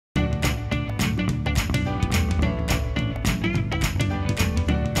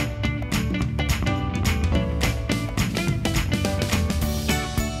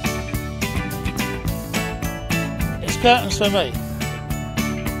curtains for me.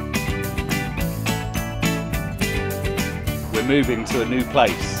 We're moving to a new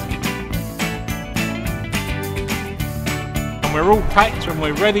place. And we're all packed and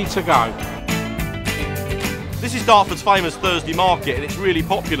we're ready to go. This is Dartford's famous Thursday market and it's really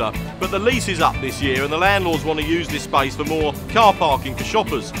popular, but the lease is up this year and the landlords want to use this space for more car parking for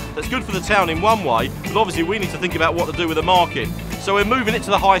shoppers. That's good for the town in one way, but obviously we need to think about what to do with the market. So we're moving it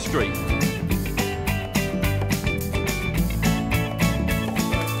to the high street.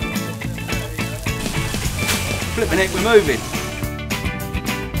 Flipping it, we're moving.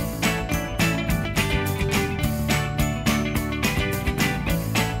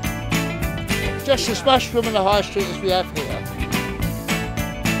 Just as much room in the high street as we have here.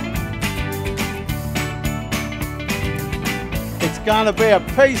 It's going to be a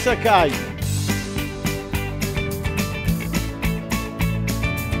piece of cake.